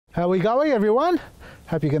How are we going, everyone?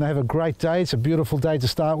 Hope you're going to have a great day. It's a beautiful day to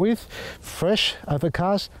start with. Fresh,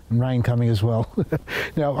 overcast, and rain coming as well.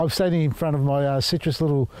 Now, I'm standing in front of my citrus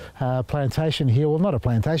little plantation here. Well, not a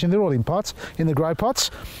plantation, they're all in pots, in the grow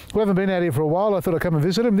pots. We haven't been out here for a while. I thought I'd come and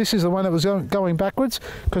visit them. This is the one that was going backwards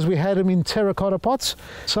because we had them in terracotta pots.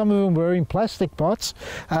 Some of them were in plastic pots.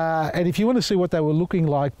 And if you want to see what they were looking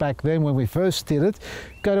like back then when we first did it,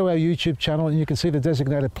 go to our YouTube channel and you can see the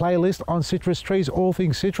designated playlist on citrus trees, all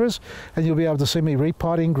things citrus, and you'll be able to see me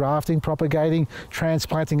repotting, grafting, propagating,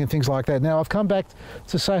 transplanting and things like that. Now I've come back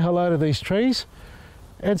to say hello to these trees,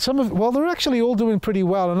 and well, they're actually all doing pretty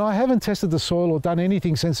well, and I haven't tested the soil or done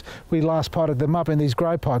anything since we last potted them up in these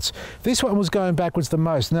grow pots. This one was going backwards the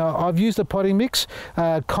most. Now I've used a potting mix,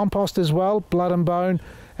 compost as well, blood and bone,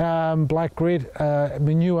 black grit,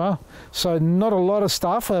 manure, so not a lot of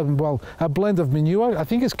stuff. Well, a blend of manure. I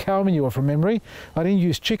think it's cow manure from memory. I didn't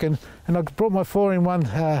use chicken, and I brought my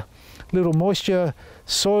 4-in-1 little moisture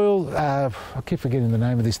soil, I keep forgetting the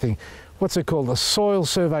name of this thing. What's it called? A soil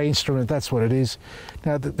survey instrument, that's what it is.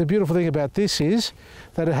 Now the beautiful thing about this is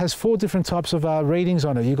that it has 4 different types of readings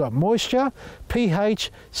on it. You've got moisture,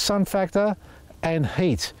 pH, sun factor and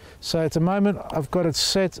heat. So at the moment I've got it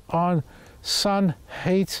set on sun,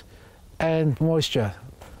 heat and moisture.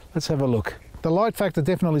 Let's have a look. The light factor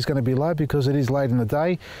definitely is going to be low because it is late in the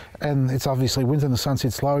day and it's obviously winter and the sun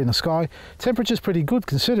sits low in the sky. Temperature's pretty good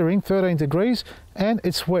considering 13 degrees and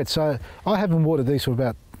it's wet. So I haven't watered these for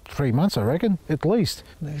about 3 months, I reckon, at least.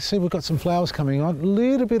 You see we've got some flowers coming on, a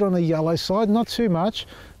little bit on the yellow side, not too much.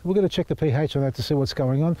 We're going to check the pH on that to see what's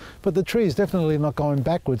going on. But the tree is definitely not going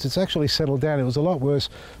backwards. It's actually settled down. It was a lot worse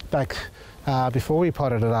back before we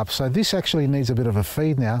potted it up. So this actually needs a bit of a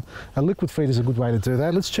feed now. A liquid feed is a good way to do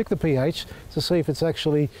that. Let's check the pH to see if it's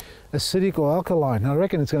actually acidic or alkaline. I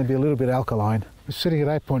reckon it's going to be a little bit alkaline. We're sitting at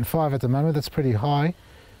 8.5 at the moment. That's pretty high.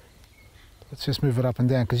 Let's just move it up and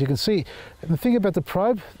down because you can see, and the thing about the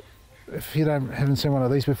probe, if you haven't seen one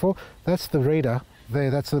of these before, that's the reader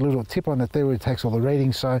there. That's the little tip on it there where it takes all the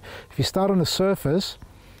readings. So if you start on the surface,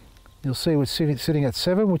 you'll see we're sitting at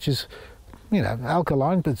 7, which is, you know,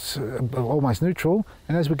 alkaline, but it's almost neutral.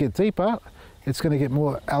 And as we get deeper, it's going to get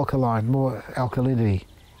more alkaline, more alkalinity.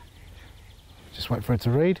 Just wait for it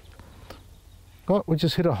to read. Oh, we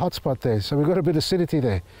just hit a hot spot there. So we've got a bit of acidity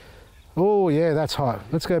there. Oh yeah, that's hot.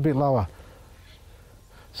 Let's go a bit lower.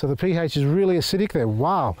 So the pH is really acidic there.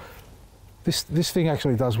 Wow, this thing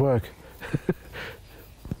actually does work.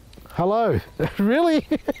 Hello, really?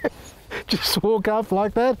 Just walk up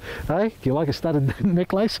like that? Hey, do you like a studded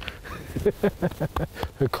necklace?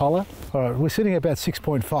 Her collar. All right, we're sitting at about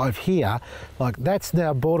 6.5 here. Like that's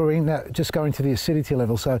now bordering, now just going to the acidity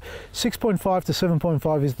level. So 6.5 to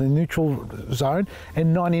 7.5 is the neutral zone,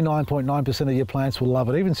 and 99.9% of your plants will love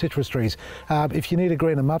it, even citrus trees. If you need to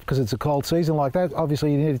green them up because it's a cold season like that,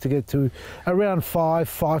 obviously you need to get to around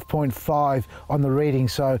 5.5 on the reading.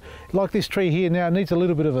 So like this tree here now needs a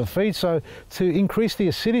little bit of a feed. So to increase the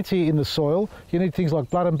acidity in the soil, you need things like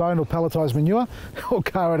blood and bone or pelletized manure, or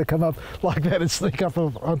Cara to come up like that and sneak up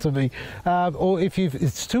onto me. Or if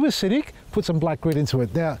it's too acidic, put some black grit into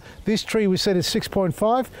it. Now, this tree we said is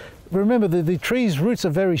 6.5. Remember, the tree's roots are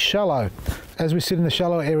very shallow. As we sit in the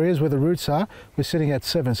shallow areas where the roots are, we're sitting at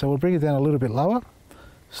 7. So we'll bring it down a little bit lower.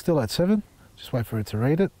 Still at 7. Just wait for it to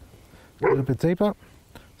read it. A little bit deeper.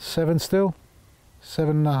 7 still.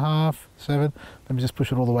 7.5, 7. Let me just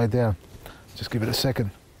push it all the way down. Just give it a second.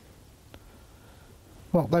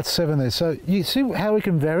 Well, that's 7 there. So you see how we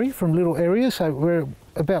can vary from little areas. So we're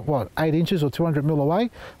about, what, 8 inches or 200 mil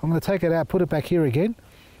away. I'm going to take it out, put it back here again.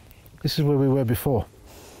 This is where we were before.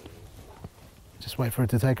 Just wait for it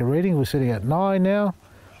to take a reading. We're sitting at 9 now.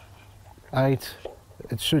 8.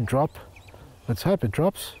 It should drop. Let's hope it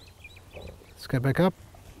drops. Let's go back up.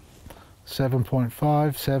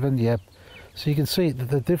 7.5, 7, yep. So you can see that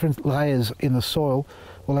the different layers in the soil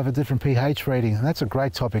will have a different pH rating, and that's a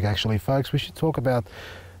great topic actually, folks. We should talk about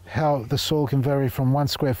how the soil can vary from 1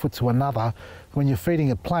 square foot to another. When you're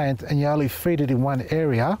feeding a plant and you only feed it in one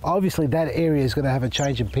area, obviously that area is going to have a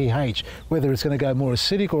change in pH, whether it's going to go more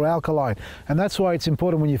acidic or alkaline. And that's why it's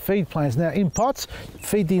important when you feed plants. Now in pots,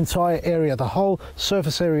 feed the entire area, the whole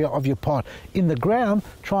surface area of your pot. In the ground,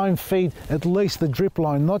 try and feed at least the drip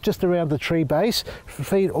line, not just around the tree base.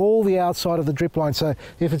 Feed all the outside of the drip line. So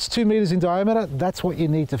if it's 2 meters in diameter, that's what you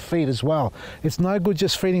need to feed as well. It's no good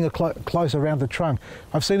just feeding it close around the trunk.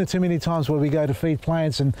 I've seen seen it too many times where we go to feed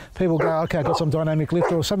plants and people go, okay, I've got some dynamic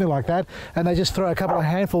lifter or something like that, and they just throw a couple of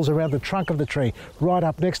handfuls around the trunk of the tree, right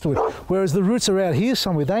up next to it. Whereas the roots are out here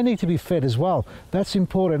somewhere, they need to be fed as well. That's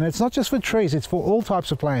important. And it's not just for trees, it's for all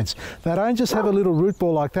types of plants. They don't just have a little root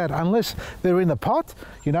ball like that, unless they're in the pot,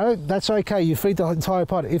 you know, that's okay, you feed the entire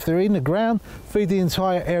pot. If they're in the ground, feed the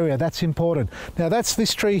entire area, that's important. Now that's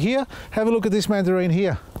this tree here. Have a look at this mandarin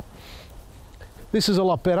here. This is a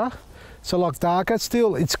lot better. It's a lot darker.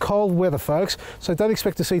 Still, it's cold weather, folks, so don't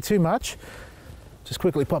expect to see too much. Just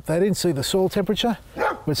quickly pop that in, see the soil temperature.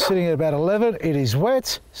 We're sitting at about 11. It is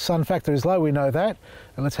wet. Sun factor is low, we know that.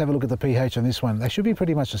 And let's have a look at the pH on this one. They should be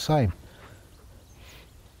pretty much the same.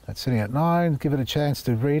 That's sitting at 9. Give it a chance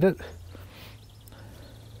to read it.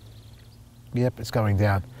 Yep, it's going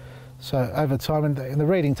down. So over time, and the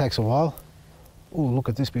reading takes a while. Oh, look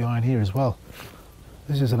at this behind here as well.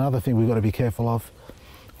 This is another thing we've got to be careful of.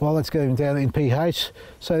 While it's going down in pH,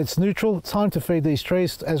 so it's neutral. Time to feed these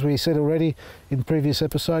trees, as we said already in previous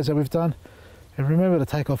episodes that we've done. And remember to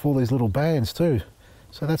take off all these little bands too.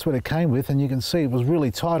 So that's what it came with, and you can see it was really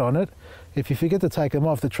tight on it. If you forget to take them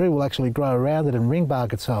off, the tree will actually grow around it and ring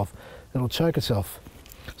bark itself. It'll choke itself.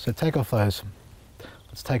 So take off those.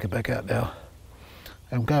 Let's take it back out now.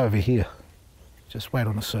 And go over here. Just wait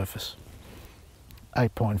on the surface.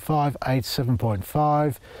 8.5, 8,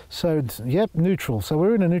 7.5. So yep, neutral. So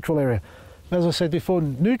we're in a neutral area. As I said before,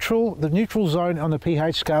 neutral, the neutral zone on the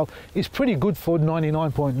pH scale is pretty good for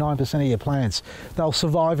 99.9% of your plants. They'll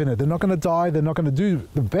survive in it. They're not going to die. They're not going to do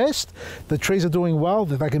the best. The trees are doing well.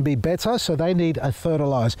 They can be better, so they need a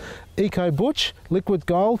fertilise. Eco Butch, Liquid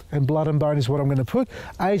Gold, and Blood and Bone is what I'm going to put.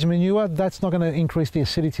 Age manure, that's not going to increase the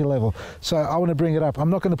acidity level. So I want to bring it up. I'm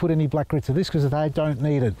not going to put any black grit to this because they don't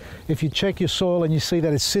need it. If you check your soil and you see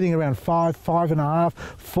that it's sitting around 5, 5.5,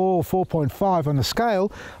 4, 4.5 on the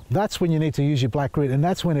scale, that's when you need to use your black grit, and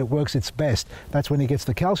that's when it works its best. That's when it gets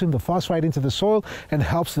the calcium, the phosphate into the soil and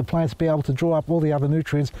helps the plants be able to draw up all the other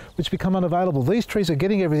nutrients which become unavailable. These trees are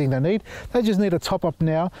getting everything they need. They just need a top up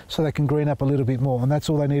now so they can green up a little bit more, and that's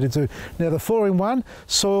all they need to do. Now the 4-in-1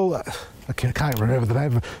 soil, I can't remember the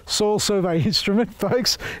name of it, soil survey instrument,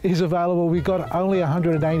 folks, is available. We've got only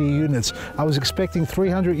 180 units. I was expecting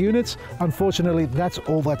 300 units. Unfortunately, that's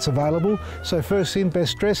all that's available. So first in,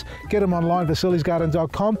 best dress, get them online,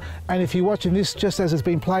 vasilisgarden.com. And if you're watching this just as it's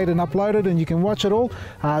been played and uploaded and you can watch it all,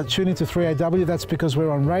 tune into 3AW. That's because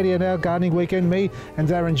we're on radio now, Gardening Weekend, me and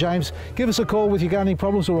Darren James. Give us a call with your gardening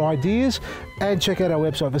problems or ideas, and check out our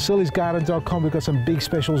website, vasilisgarden.com. We've got some big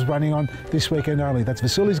specials running on this weekend only. That's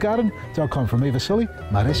vasilisgarden.com. From me, Vasili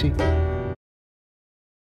Maresi.